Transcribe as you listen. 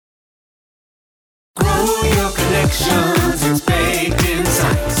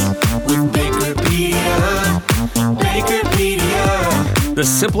Bakerpedia, the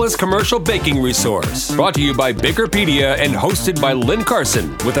simplest commercial baking resource. Brought to you by Bakerpedia and hosted by Lynn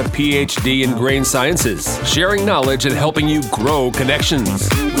Carson with a PhD in grain sciences, sharing knowledge and helping you grow connections.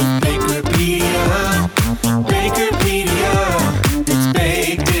 With Bakerpedia, it's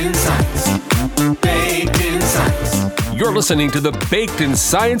baked in science. Baked in science. You're listening to the Baked in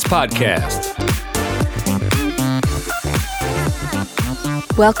Science podcast.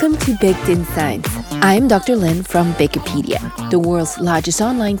 Welcome to Baked in Science. I'm Dr. Lynn from Bakerpedia, the world's largest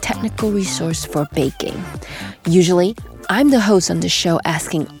online technical resource for baking. Usually, I'm the host on the show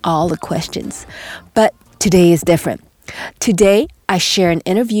asking all the questions, but today is different. Today, I share an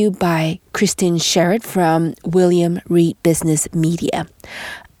interview by Christine Sherritt from William Reed Business Media.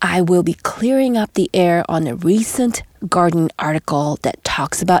 I will be clearing up the air on a recent Guardian article that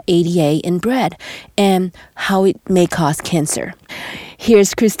talks about ADA in bread and how it may cause cancer.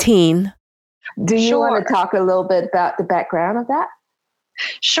 Here's Christine. Do you want to talk a little bit about the background of that?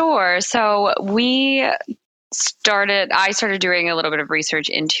 Sure. So I started doing a little bit of research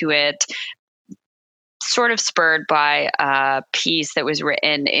into it, sort of spurred by a piece that was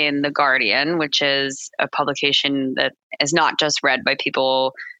written in The Guardian, which is a publication that is not just read by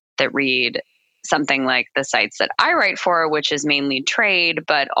people that read something like the sites that I write for, which is mainly trade,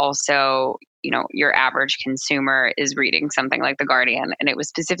 but also, your average consumer is reading something like The Guardian. And it was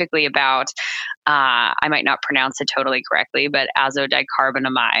specifically about, I might not pronounce it totally correctly, but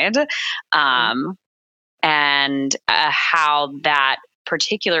azodicarbonamide, and how that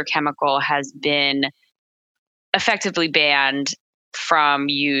particular chemical has been effectively banned from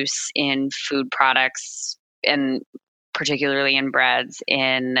use in food products and particularly in breads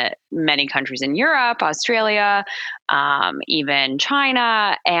in many countries in Europe, Australia, even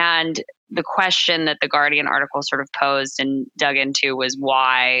China. And the question that the Guardian article sort of posed and dug into was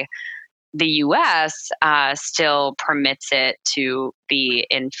why the U.S. Still permits it to be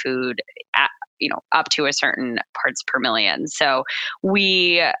in food at, up to a certain parts per million. So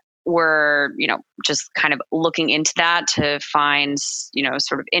we were, just kind of looking into that to find,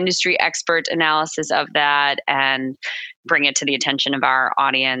 sort of industry expert analysis of that and bring it to the attention of our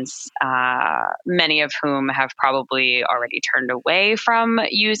audience, many of whom have probably already turned away from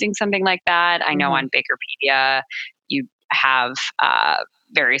using something like that. I know on Bakerpedia, you have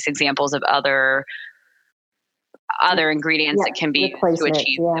various examples of other ingredients that can be used to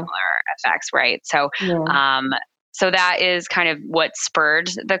achieve similar effects, right? So, so that is kind of what spurred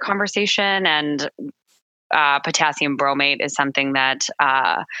the conversation, and potassium bromate is something that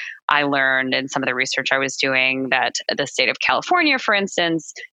I learned in some of the research I was doing, that the state of California, for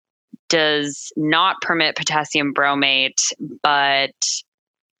instance, does not permit potassium bromate, but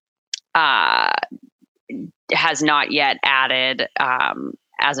has not yet added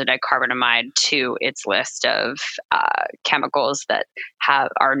azodicarbonamide to its list of chemicals that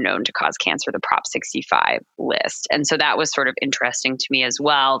are known to cause cancer, the Prop 65 list. And so that was sort of interesting to me as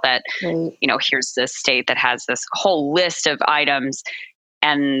well, that, here's this state that has this whole list of items,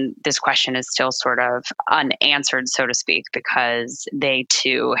 and this question is still sort of unanswered, so to speak, because they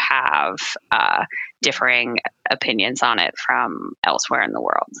too have differing opinions on it from elsewhere in the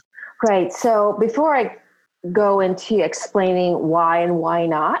world. Great. So before I go into explaining why and why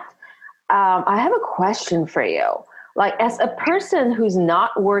not, I have a question for you. Like, as a person who's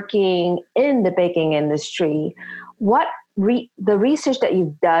not working in the baking industry, what the research that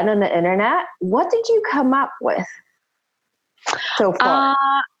you've done on the internet, what did you come up with so far?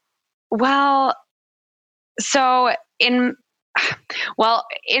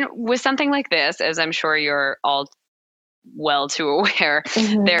 With something like this, as I'm sure you're all well too aware,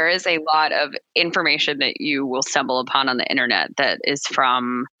 there is a lot of information that you will stumble upon on the internet that is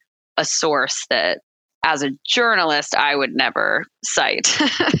from a source that, as a journalist, I would never cite,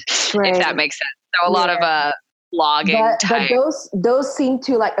 if that makes sense. So a lot of blogging type. But those seem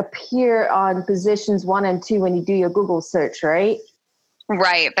to appear on positions 1 and 2 when you do your Google search, right?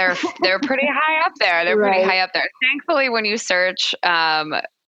 Right. They're pretty high up there. Pretty high up there. Thankfully, when you search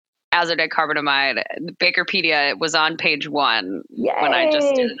azodicarbonamide, Bakerpedia was on page 1. Yay. When I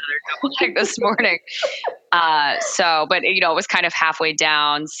just did another double check this morning. But it was kind of halfway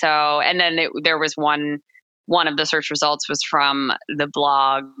down. So, and then there was one of the search results was from the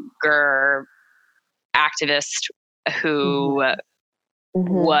blogger activist who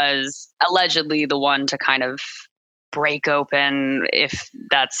was allegedly the one to kind of break open, if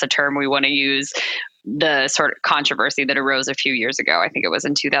that's the term we want to use, the sort of controversy that arose a few years ago. I think it was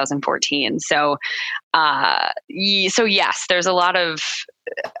in 2014. So yes, there's a lot of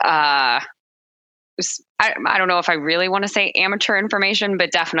I don't know if I really want to say amateur information,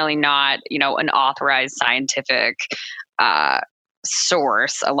 but definitely not, an authorized scientific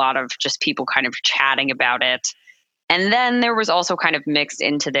source. A lot of just people kind of chatting about it. And then there was also kind of mixed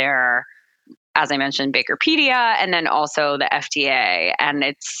into there, as I mentioned, Bakerpedia, and then also the FDA. And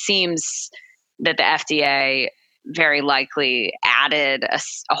it seems that the FDA very likely added a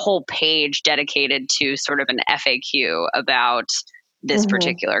whole page dedicated to sort of an FAQ about this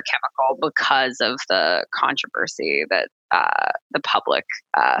particular chemical because of the controversy that the public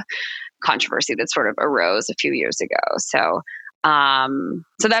controversy that sort of arose a few years ago. So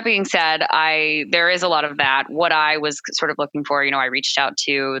that being said, there is a lot of that. What I was sort of looking for, I reached out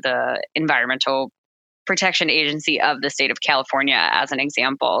to the Environmental Protection Agency of the state of California as an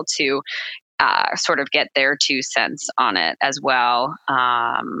example to sort of get their 2 cents on it as well.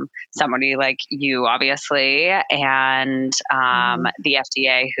 Somebody like you, obviously, and the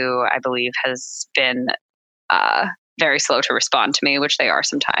FDA, who I believe has been very slow to respond to me, which they are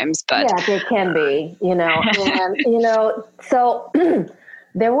sometimes. But yeah, they can be, and so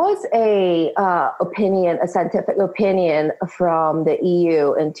there was a scientific opinion from the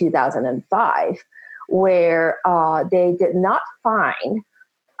EU in 2005, where they did not find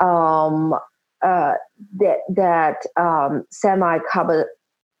that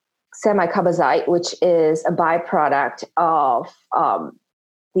semicarbazite, which is a byproduct of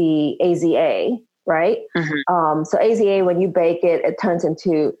the AZA, right? So AZA, when you bake it, it turns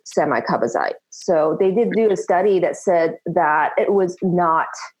into semicarbazite. So they did do a study that said that it was not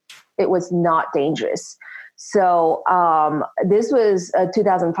dangerous. So this was a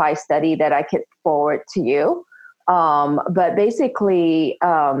 2005 study that I could forward to you. But basically,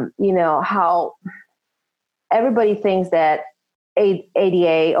 how everybody thinks that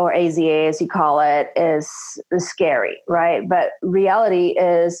ADA or AZA, as you call it, is scary, right? But reality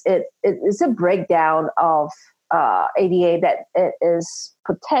is it's a breakdown of ADA that it is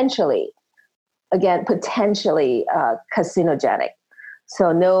potentially carcinogenic.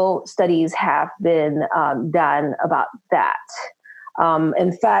 So no studies have been done about that.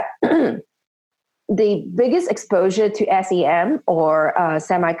 In fact, the biggest exposure to SEM or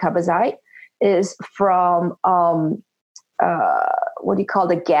semicarbazite is from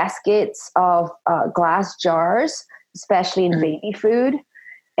the gaskets of glass jars, especially in baby food.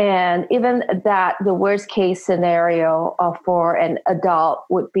 And even that, the worst case scenario for an adult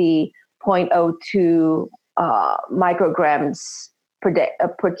would be 0.02 micrograms per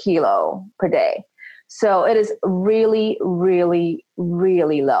kilo per day. So it is really, really,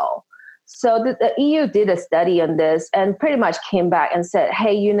 really low. So the EU did a study on this and pretty much came back and said,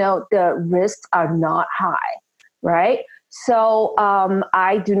 hey, the risks are not high, right? So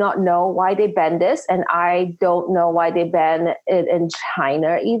I do not know why they banned this, and I don't know why they banned it in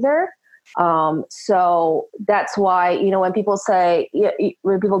China either. So that's why, when people say,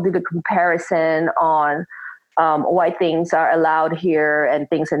 when people do the comparison on why things are allowed here and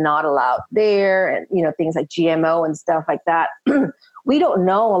things are not allowed there, and, things like GMO and stuff like that, we don't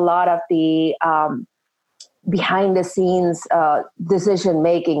know a lot of the behind the scenes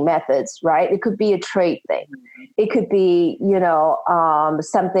decision-making methods, right? It could be a trade thing. It could be,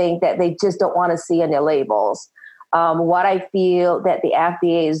 something that they just don't want to see on their labels. What I feel that the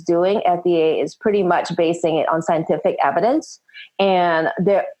FDA is doing, FDA is pretty much basing it on scientific evidence. And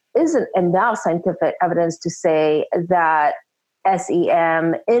there isn't enough scientific evidence to say that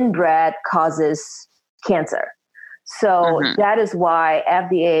SEM in bread causes cancer. So that is why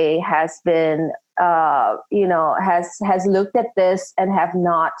FDA has been, has looked at this and have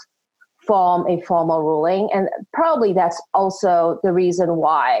not formed a formal ruling. And probably that's also the reason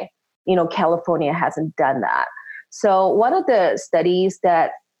why, California hasn't done that. So one of the studies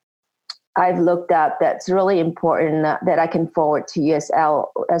that I've looked up that's really important that I can forward to you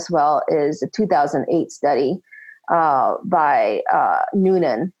as well is a 2008 study by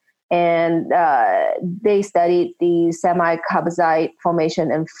Noonan. And they studied the semicarbazite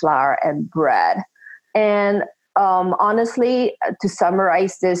formation in flour and bread. And honestly, to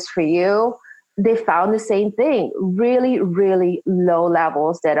summarize this for you, they found the same thing, really, really low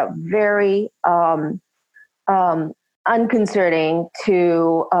levels that are very unconcerning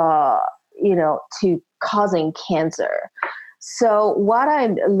to, to causing cancer. So what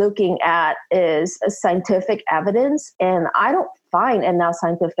I'm looking at is a scientific evidence, and I don't find enough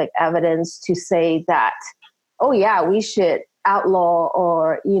scientific evidence to say that, oh yeah, we should outlaw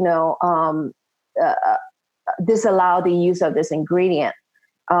or, disallow the use of this ingredient,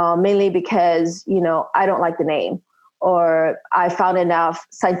 mainly because, I don't like the name, or I found enough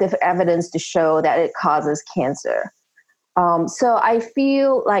scientific evidence to show that it causes cancer. So I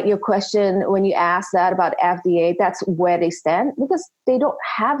feel like your question, when you ask that about FDA, that's where they stand because they don't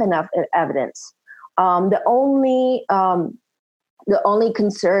have enough evidence. The only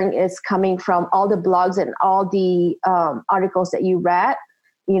concern is coming from all the blogs and all the articles that you read,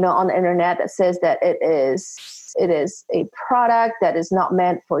 on the internet that says that it is a product that is not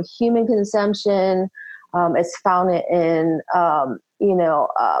meant for human consumption. It's found in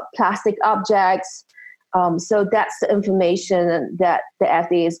plastic objects. So that's the information that the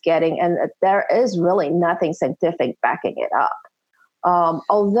FDA is getting, and there is really nothing scientific backing it up.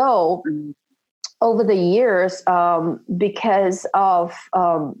 Although over the years, because of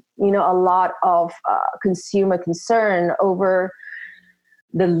a lot of consumer concern over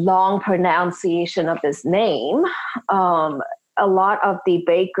the long pronunciation of this name, a lot of the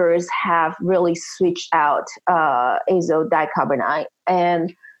bakers have really switched out azo dicarbonate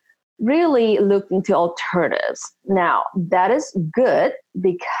and really looked into alternatives. Now, that is good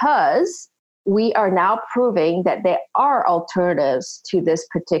because we are now proving that there are alternatives to this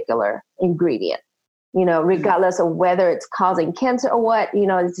particular ingredient. Regardless of whether it's causing cancer or what,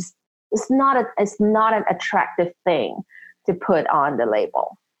 it's not an attractive thing to put on the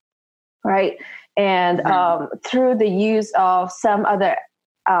label, right? And through the use of some other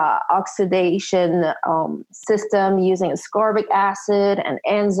oxidation system using ascorbic acid and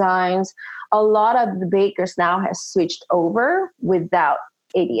enzymes, a lot of the bakers now have switched over without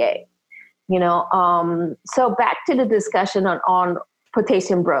ADA. So back to the discussion on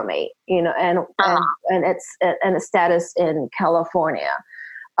potassium bromate, and its status in California.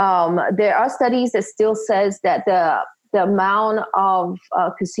 There are studies that still says that the amount of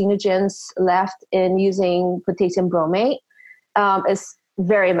carcinogens left in using potassium bromate is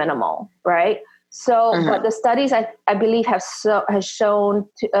very minimal, right? So, but the studies I believe has shown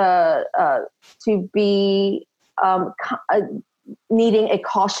to be needing a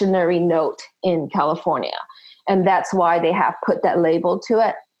cautionary note in California, and that's why they have put that label to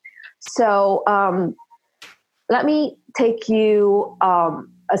it. So, let me take you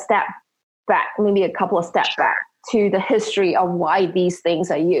a step back, maybe a couple of steps back to the history of why these things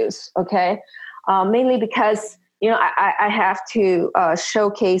are used. Okay, mainly because I have to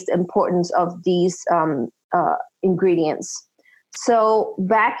showcase the importance of these ingredients. So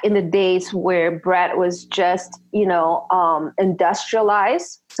back in the days where bread was just,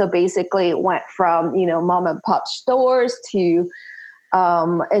 industrialized, so basically it went from, mom and pop stores to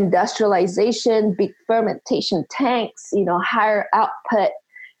industrialization, big fermentation tanks, higher output,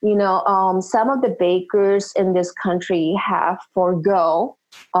 some of the bakers in this country have forego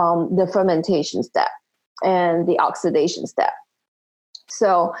the fermentation step and the oxidation step.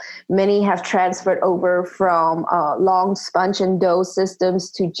 So many have transferred over from long sponge and dough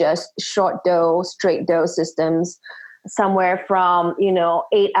systems to just short dough, straight dough systems, somewhere from,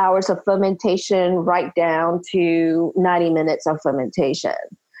 8 hours of fermentation right down to 90 minutes of fermentation.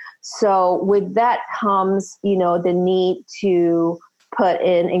 So with that comes, the need to put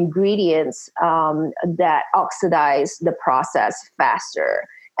in ingredients that oxidize the process faster.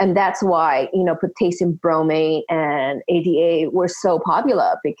 And that's why, potassium bromate and ADA were so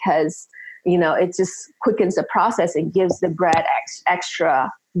popular because, it just quickens the process and gives the bread extra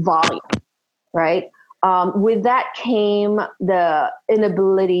volume, right? With that came the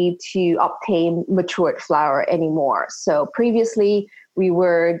inability to obtain matured flour anymore. So previously we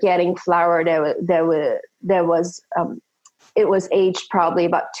were getting flour it was aged probably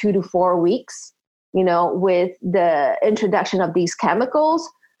about 2 to 4 weeks. With the introduction of these chemicals,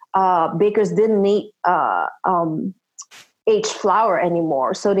 bakers didn't need aged flour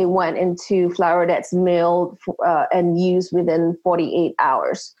anymore. So they went into flour that's milled and used within 48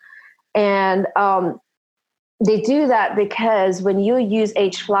 hours. And they do that because when you use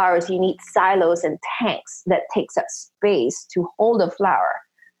aged flours, you need silos and tanks that takes up space to hold the flour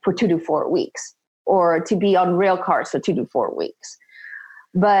for 2 to 4 weeks, or to be on rail cars for 2 to 4 weeks.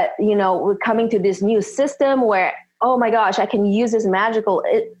 But, we're coming to this new system where, oh my gosh, I can use this magical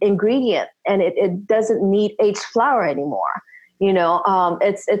ingredient and it doesn't need aged flour anymore.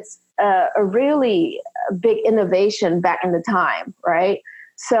 It's a really big innovation back in the time, right?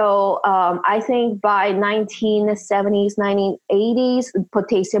 So I think by 1970s, 1980s,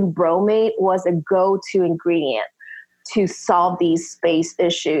 potassium bromate was a go-to ingredient to solve these space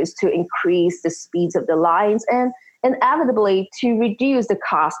issues, to increase the speeds of the lines, and inevitably to reduce the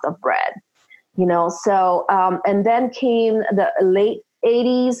cost of bread. So and then came the late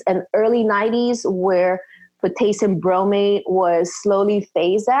 80s and early 90s where potassium bromate was slowly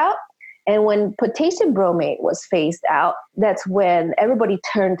phased out. And when potassium bromate was phased out, that's when everybody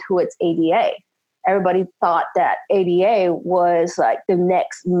turned towards ADA. everybody thought that ADA was like the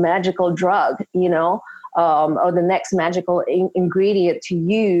next magical drug, or the next magical ingredient to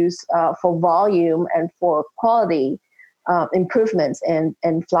use for volume and for quality improvements in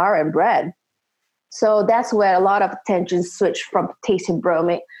flour and bread. So that's where a lot of attention switched from potassium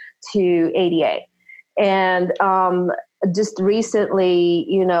bromate to ADA. And just recently,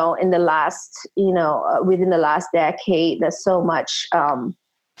 in the last, within the last decade, there's so much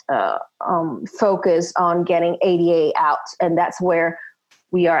focus on getting ADA out. And that's where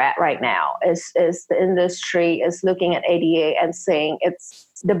we are at right now, is the industry is looking at ADA and saying it's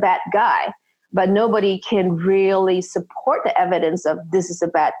the bad guy, but nobody can really support the evidence of this is a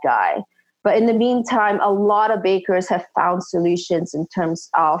bad guy. But in the meantime, a lot of bakers have found solutions in terms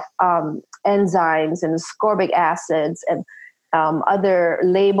of enzymes and ascorbic acids and other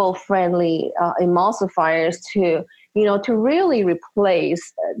label-friendly emulsifiers to really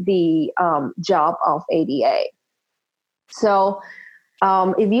replace the job of ADA. So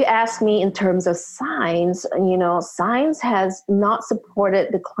if you ask me in terms of science, science has not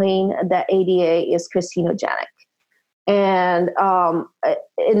supported the claim that ADA is carcinogenic. And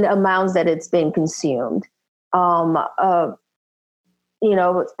in the amounts that it's been consumed,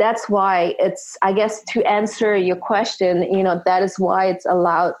 that's why it's, I guess, to answer your question, that is why it's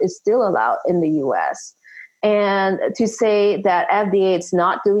still allowed in the U.S. And to say that FDA is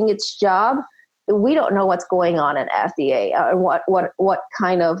not doing its job, we don't know what's going on in FDA and what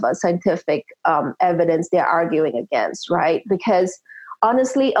kind of scientific evidence they're arguing against, right? Because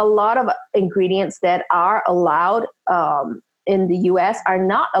honestly, a lot of ingredients that are allowed in the U.S. are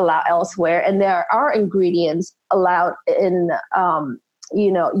not allowed elsewhere, and there are ingredients allowed in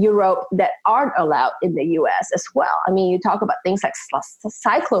Europe that aren't allowed in the U.S. as well. I mean, you talk about things like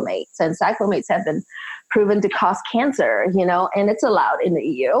cyclamates, and cyclamates have been proven to cause cancer, and it's allowed in the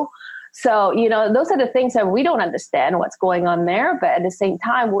EU. So, those are the things that we don't understand what's going on there. But at the same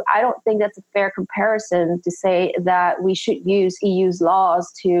time, I don't think that's a fair comparison to say that we should use EU's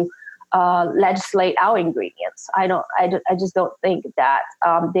laws to legislate our ingredients. I just don't think that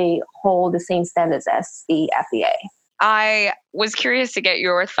they hold the same standards as the FDA. I was curious to get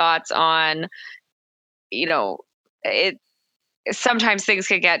your thoughts on, sometimes things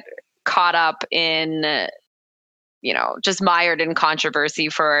could get caught up in just mired in controversy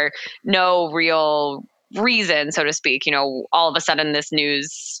for no real reason, so to speak. All of a sudden this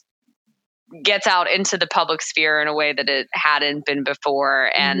news gets out into the public sphere in a way that it hadn't been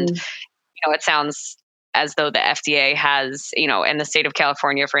before. And, it sounds as though the FDA has, in the state of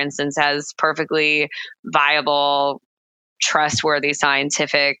California, for instance, has perfectly viable, trustworthy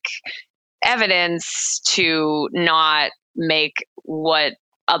scientific evidence to not make what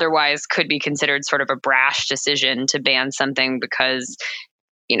otherwise could be considered sort of a brash decision to ban something because,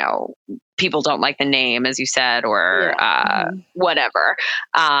 people don't like the name, as you said, or whatever.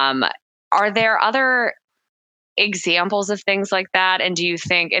 Are there other examples of things like that? And do you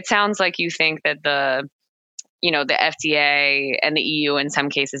think, it sounds like you think that the FDA and the EU in some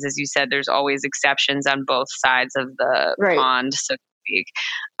cases, as you said, there's always exceptions on both sides of the pond, so to speak.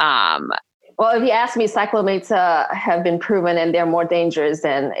 Well, if you ask me, cyclamates have been proven and they're more dangerous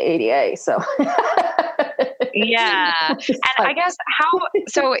than ADA. So, yeah. And I guess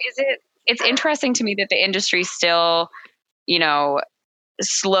it's interesting to me that the industry still,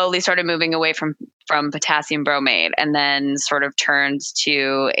 slowly started moving away from potassium bromate and then sort of turned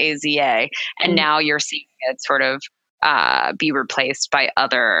to AZA. And now you're seeing it sort of be replaced by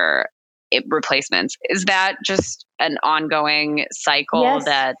other replacements. Is that just an ongoing cycle? Yes,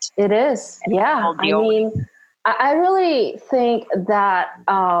 that it is. Yeah. I mean, I really think that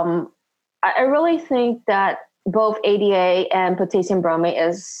both ADA and potassium bromate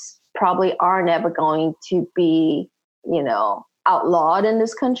probably are never going to be, outlawed in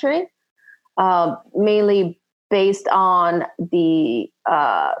this country, mainly based on the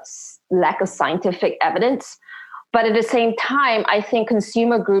lack of scientific evidence. But at the same time, I think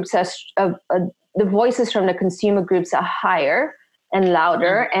consumer groups the voices from the consumer groups are higher and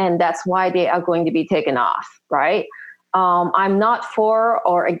louder, and that's why they are going to be taken off, right? I'm not for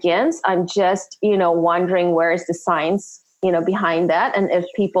or against. I'm just, wondering where is the science, behind that, and if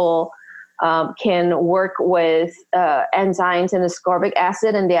people can work with enzymes and ascorbic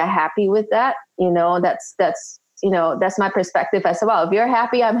acid, and they are happy with that, that's my perspective as well. If you're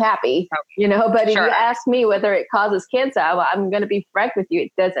happy, I'm happy, but if you ask me whether it causes cancer, I'm going to be frank with you,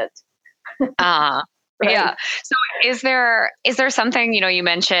 it doesn't. Right. Yeah. So is there something, you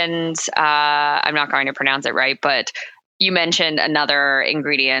mentioned, I'm not going to pronounce it right, but you mentioned another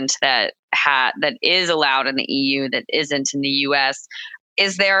ingredient that is allowed in the EU that isn't in the US.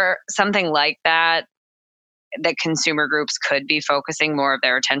 Is there something like that consumer groups could be focusing more of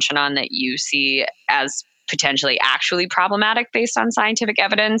their attention on that you see as potentially actually problematic based on scientific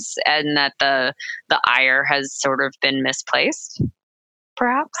evidence, and that the ire has sort of been misplaced,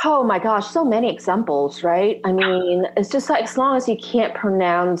 perhaps? Oh my gosh, so many examples, right? I mean, it's just like as long as you can't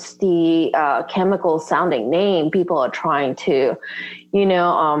pronounce the chemical sounding name, people are trying to, you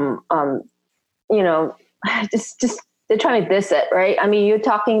know, you know, just they're trying to diss it, right? I mean, you're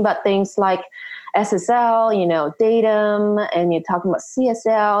talking about things like SSL, datum, and you're talking about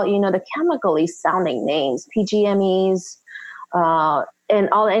CSL, the chemically sounding names, PGMEs, and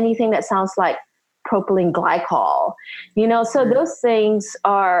anything that sounds like propylene glycol, so those things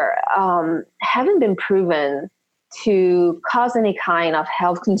are haven't been proven to cause any kind of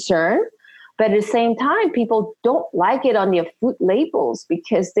health concern. But at the same time, people don't like it on their food labels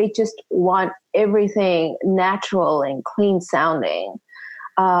because they just want everything natural and clean sounding.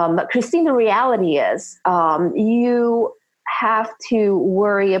 But Christine, the reality is you have to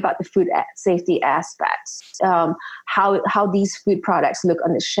worry about the food safety aspects, how these food products look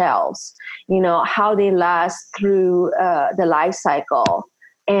on the shelves, how they last through the life cycle.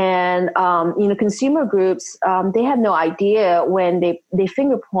 And, consumer groups, they have no idea when they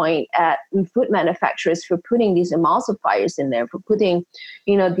finger point at food manufacturers for putting these emulsifiers in there, for putting,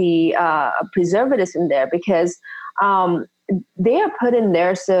 the preservatives in there, because they are put in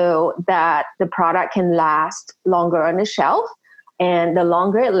there so that the product can last longer on the shelf. And the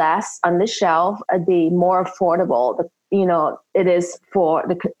longer it lasts on the shelf, the more affordable, it is for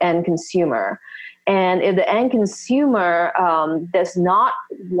the end consumer. And if the end consumer does not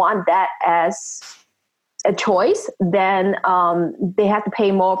want that as a choice, then they have to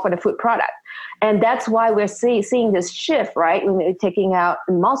pay more for the food product. And that's why we're seeing this shift, right? When you're taking out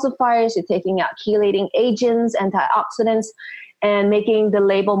emulsifiers, you're taking out chelating agents, antioxidants, and making the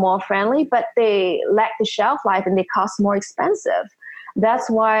label more friendly, but they lack the shelf life and they cost more expensive. That's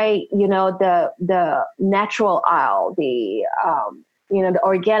why, the natural aisle, the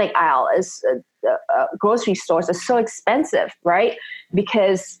organic aisle is grocery stores are so expensive, right?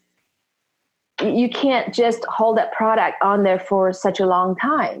 Because you can't just hold that product on there for such a long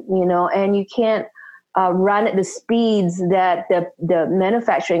time, and you can't run at the speeds that the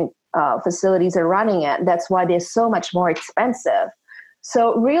manufacturing facilities are running at. That's why they're so much more expensive.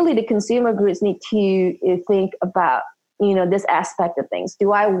 So really the consumer groups need to think about, this aspect of things.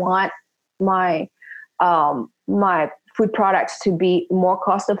 Do I want my food products to be more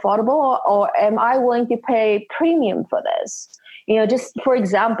cost affordable, or am I willing to pay premium for this? Just for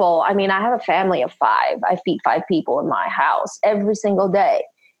example, I have a family of 5. I feed 5 people in my house every single day.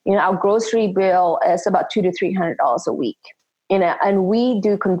 Our grocery bill is about $200 to $300 a week. And we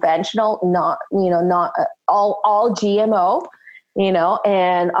do conventional, not all GMO,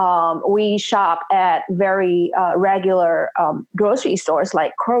 and we shop at very regular grocery stores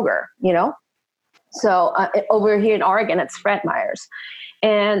like Kroger, So over here in Oregon, it's Fred Meyer's.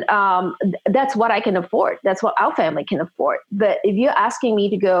 And that's what I can afford. That's what our family can afford. But if you're asking me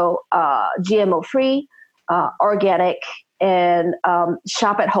to go GMO free, organic, and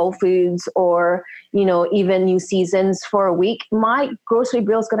shop at Whole Foods, or, even New Seasons for a week, my grocery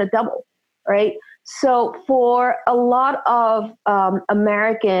bill is going to double, right? So for a lot of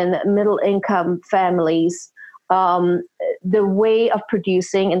American middle income families, the way of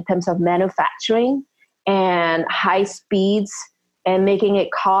producing in terms of manufacturing and high speeds and making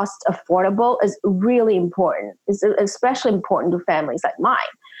it cost affordable is really important. It's especially important to families like mine.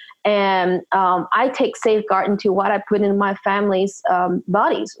 And I take safeguard into what I put in my family's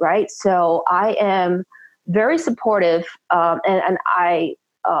bodies, right? So I am very supportive, and I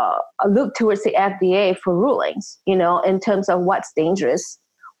look towards the FDA for rulings, in terms of what's dangerous,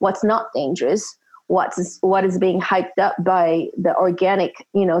 what's not dangerous, what is being hyped up by the organic,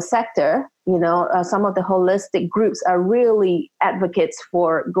 sector. Some of the holistic groups are really advocates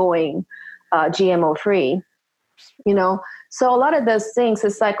for going GMO free. So a lot of those things,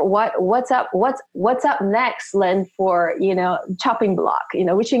 it's like what's up next, Lynn, for chopping block,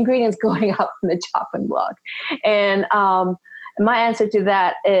 which ingredients going up in the chopping block. And my answer to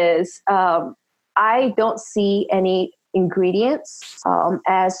that is I don't see any ingredients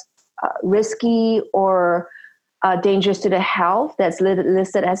as risky or dangerous to the health that's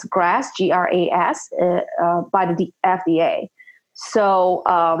listed as GRAS, GRAS, by the FDA. So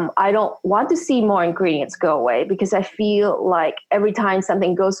I don't want to see more ingredients go away, because I feel like every time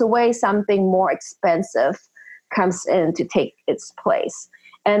something goes away, something more expensive comes in to take its place.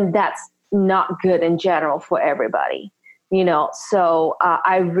 And that's not good in general for everybody. So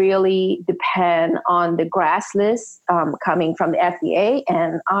I really depend on the GRAS list coming from the FDA,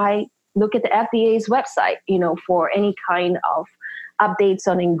 and I look at the FDA's website, for any kind of updates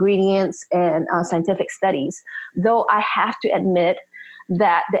on ingredients and scientific studies. Though I have to admit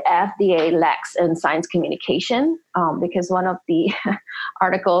that the FDA lacks in science communication, because one of the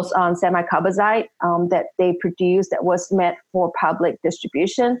articles on semicarbazide that they produced that was meant for public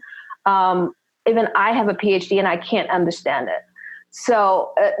distribution, even I have a PhD and I can't understand it.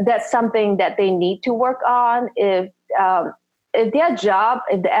 So that's something that they need to work on. If the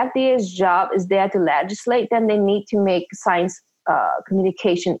FDA's job is there to legislate, then they need to make science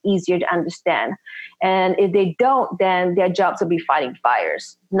communication easier to understand. And if they don't, then their jobs will be fighting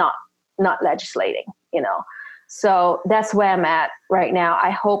fires, not legislating, So that's where I'm at right now. I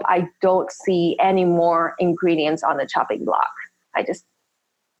hope I don't see any more ingredients on the chopping block. I just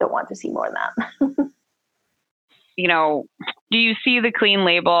don't want to see more than that. Do you see the clean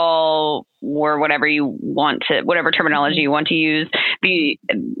label or whatever terminology you want to use, the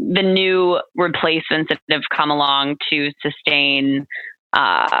new replacements that have come along to sustain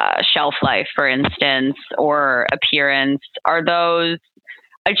shelf life, for instance, or appearance? Are those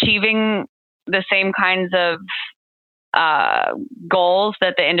achieving the same kinds of goals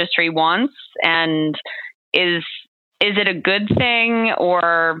that the industry wants? And is it a good thing,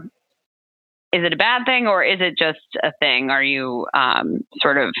 or is it a bad thing, or is it just a thing? Are you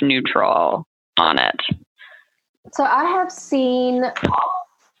sort of neutral on it? So I have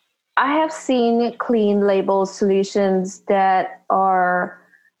seen clean label solutions that are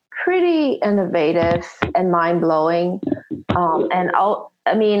pretty innovative and mind-blowing.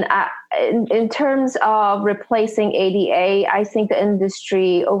 In terms of replacing ADA, I think the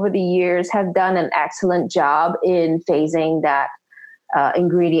industry over the years have done an excellent job in phasing that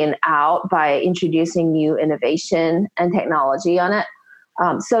ingredient out by introducing new innovation and technology on it.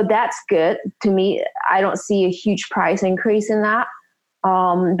 So that's good. To me, I don't see a huge price increase in that.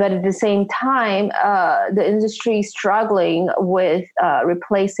 But at the same time, the industry is struggling with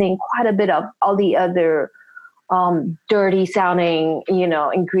replacing quite a bit of all the other dirty sounding,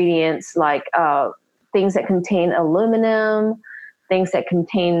 ingredients, like things that contain aluminum, things that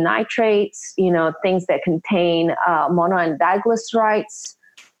contain nitrates, things that contain mono and diglycerides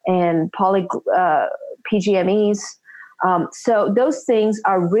and PGMEs. So those things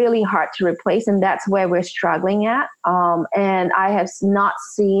are really hard to replace, and that's where we're struggling at. And I have not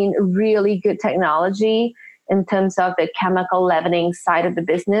seen really good technology in terms of the chemical leavening side of the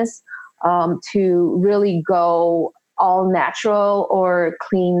business to really go all natural or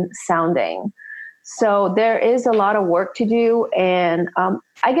clean sounding. So there is a lot of work to do, and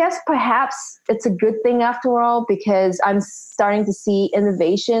I guess perhaps it's a good thing after all, because I'm starting to see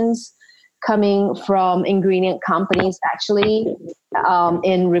innovations coming from ingredient companies actually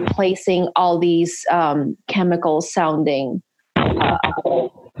in replacing all these chemical sounding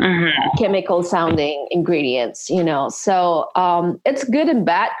ingredients, So it's good and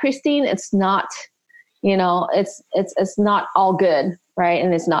bad, Christine. It's not, it's not all good, right?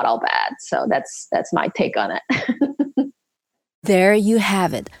 And it's not all bad. So that's my take on it. There you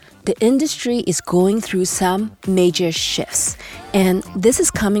have it. The industry is going through some major shifts. And this is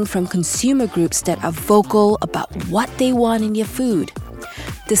coming from consumer groups that are vocal about what they want in their food.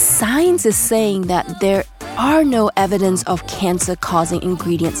 The science is saying that there are no evidence of cancer-causing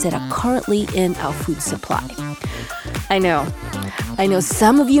ingredients that are currently in our food supply. I know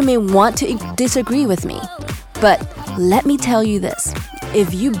some of you may want to disagree with me, but let me tell you this.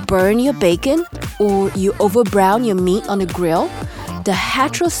 If you burn your bacon or you overbrown your meat on the grill, the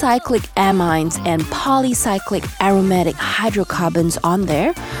heterocyclic amines and polycyclic aromatic hydrocarbons on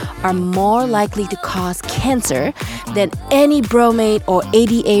there are more likely to cause cancer than any bromate or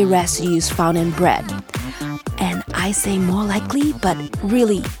ADA residues found in bread. And I say more likely, but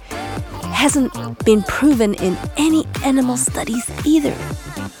really hasn't been proven in any animal studies either.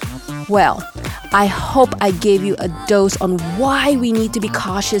 Well, I hope I gave you a dose on why we need to be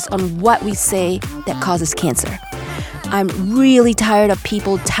cautious on what we say that causes cancer. I'm really tired of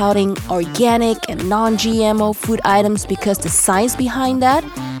people touting organic and non-GMO food items because the science behind that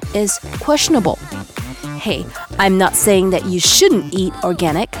is questionable. Hey, I'm not saying that you shouldn't eat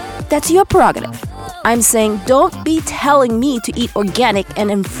organic. That's your prerogative. I'm saying don't be telling me to eat organic and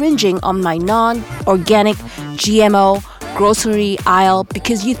infringing on my non-organic GMO grocery aisle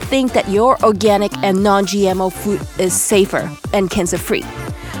because you think that your organic and non-GMO food is safer and cancer-free,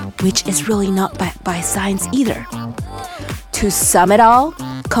 which is really not by science either. To sum it all,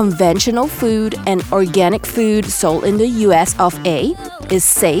 conventional food and organic food sold in the US of A is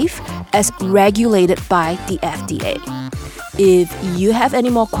safe as regulated by the FDA. If you have any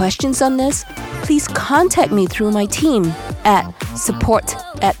more questions on this, please contact me through my team at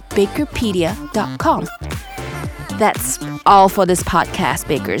support@bakerpedia.com. That's all for this podcast,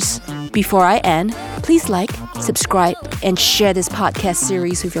 bakers. Before I end, please like, subscribe, and share this podcast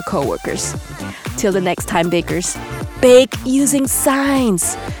series with your coworkers. Till the next time, bakers, bake using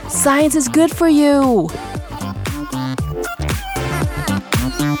science. Science is good for you.